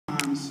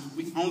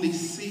only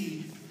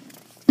see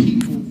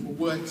people for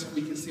what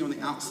we can see on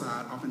the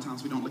outside,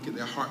 oftentimes we don't look at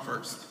their heart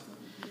first.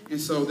 And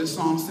so this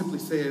song simply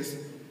says,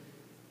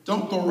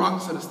 don't throw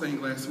rocks at a stained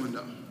glass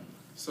window.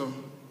 So,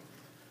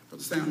 for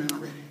the sound man,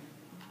 I'm ready.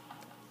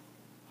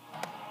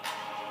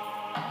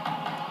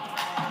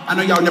 I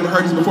know y'all never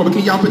heard this before, but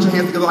can y'all put your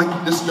hands together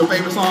like this is your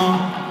favorite song?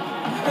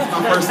 It's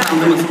my first time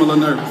doing this, I'm a little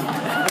nervous.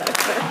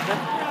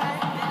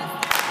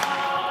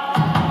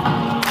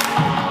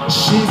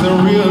 She's a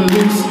real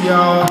loose,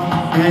 y'all,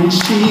 and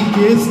she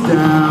gets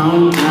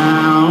down,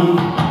 down.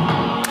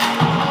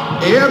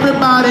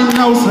 Everybody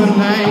knows her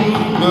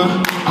name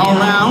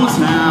around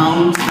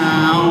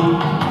town.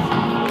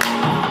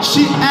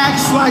 She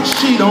acts like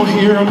she don't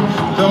hear him,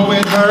 though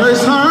it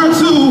hurts her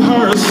to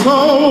her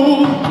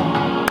soul.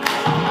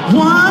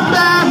 One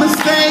bad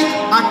mistake,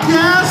 I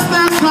guess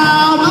that's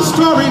how the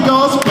story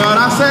goes. But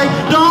I say,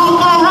 don't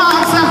throw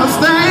rocks at her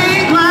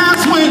stained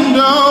glass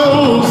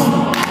windows.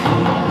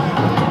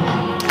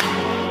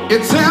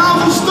 It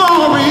tells a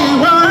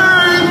story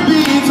worth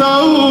being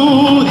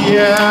told,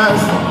 yes.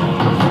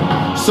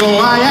 So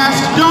I ask,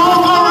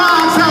 don't throw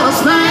rocks at her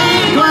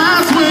stained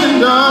glass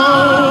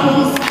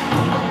windows.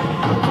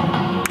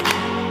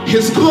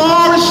 His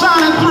glory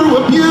shining through a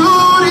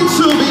beauty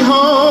to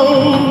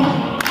behold.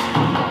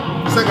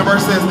 Second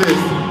verse says this.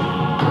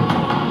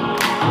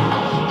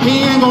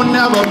 He ain't gonna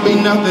never be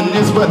nothing,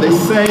 is what they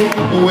say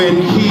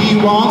when he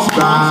walks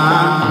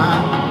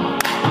by.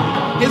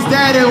 His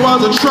daddy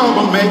was a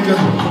troublemaker,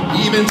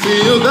 even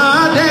till the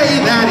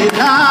day that he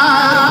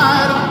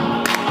died.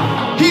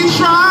 He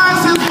tries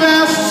his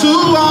best to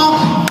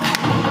walk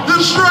the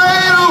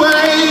straight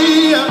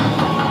way,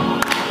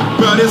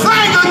 but his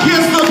anger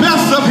gets the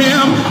best of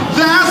him.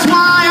 That's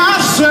why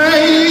I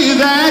say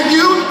that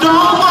you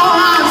don't go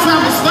around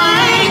some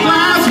stained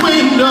glass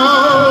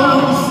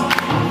windows.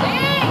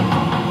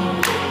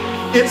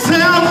 It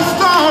tells a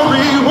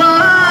story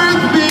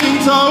worth being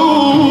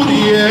told,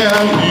 yeah,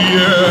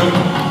 yeah.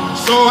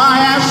 So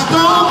I ask,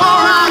 don't go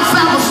around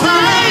some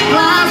stained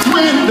glass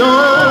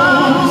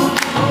windows.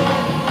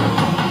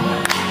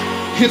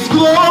 His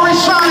glory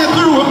shining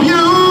through a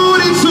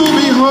beauty to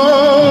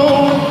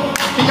behold.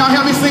 Can y'all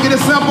help me sing it?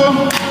 It's simple.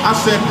 I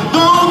said,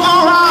 don't go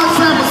around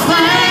some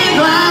stained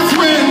glass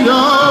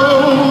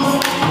windows.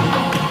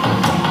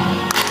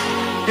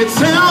 It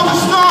tells a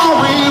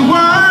story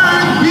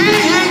worth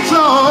being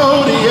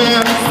told,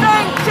 yeah.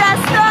 Sing,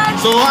 Cheston.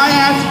 So I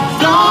ask,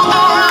 don't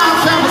go around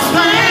some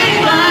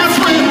stained glass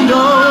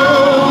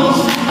windows.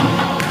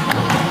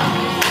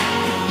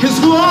 His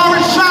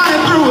glory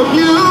shining through a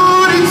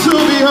beauty to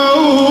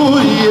behold,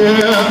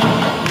 yeah.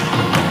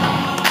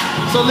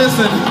 So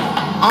listen,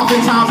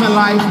 oftentimes in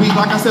life,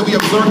 like I said, we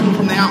observe him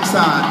from the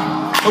outside.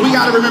 But we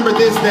gotta remember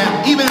this,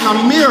 that even in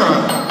a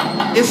mirror,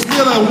 it's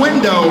still a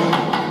window,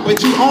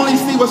 but you only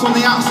see what's on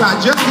the outside.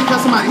 Just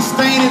because somebody's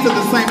stain isn't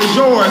the same as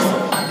yours,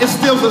 it's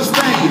still a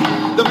stain.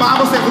 The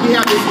Bible says that we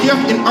have this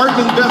gift in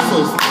earthen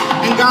vessels,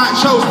 and God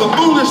chose the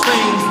foolish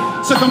things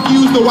to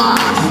confuse the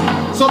wise.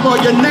 So for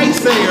your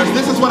naysayers,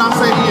 this is what I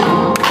say to you.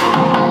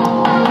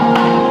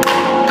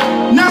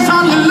 Next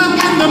time you look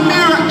in the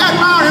mirror,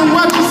 admiring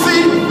what you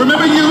see,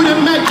 remember you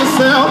didn't make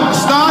yourself,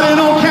 started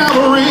on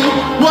Calvary.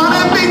 What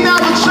if he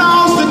never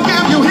chose to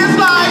give you his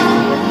life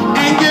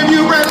and give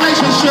you a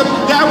relationship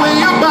that will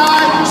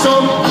abide?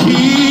 So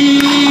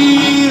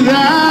he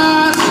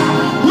that's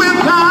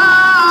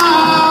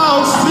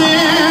without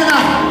sin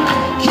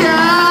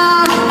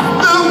cast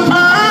the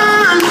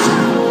first.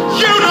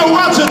 You know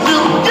what to do,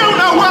 you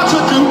know what to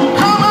do.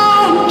 Come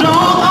on,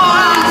 don't go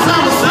out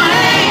some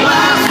stained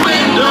glass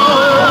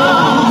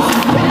windows.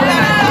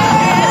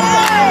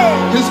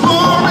 His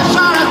glory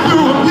shining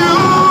through a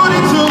beauty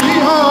to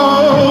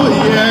behold,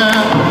 yeah.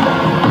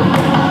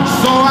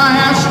 So I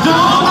ask,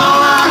 don't go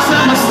out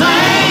some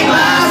stained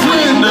glass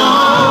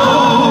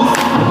windows.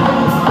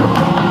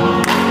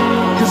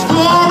 His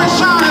glory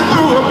shining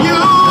through a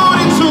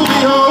beauty to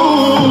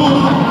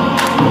behold.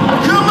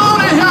 Come on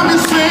and help me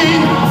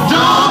sing.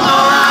 Don't go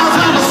out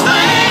some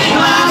stained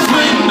glass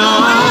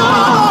windows.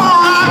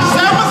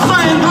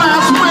 Stained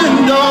glass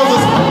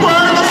windows.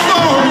 Word the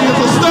story is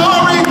a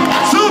story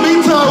to be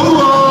told.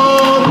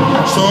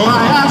 So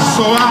I ask,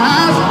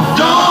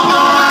 don't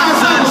go out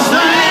some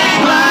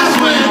stained glass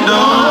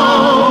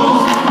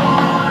windows.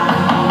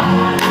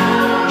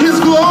 His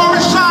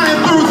glory shining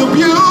through the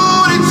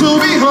beauty to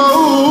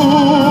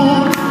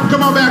behold.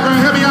 Come on, background,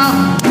 help me out.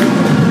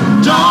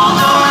 Don't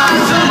go out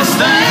some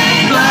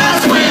stained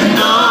glass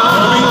windows.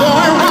 Don't be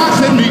throwing rocks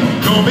at me.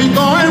 Don't be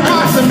throwing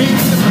rocks at me.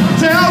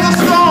 Tell the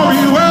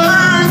story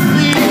worth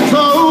being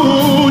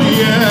told,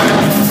 yeah.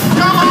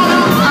 Come on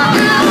up, I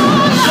can.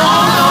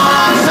 Don't go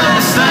out some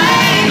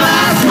stained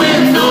glass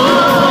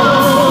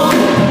windows.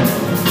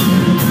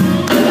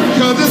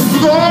 'Cause His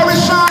glory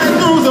shining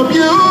through the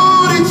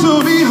beauty to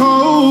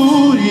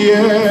behold,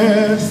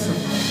 yes.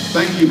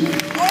 Thank you.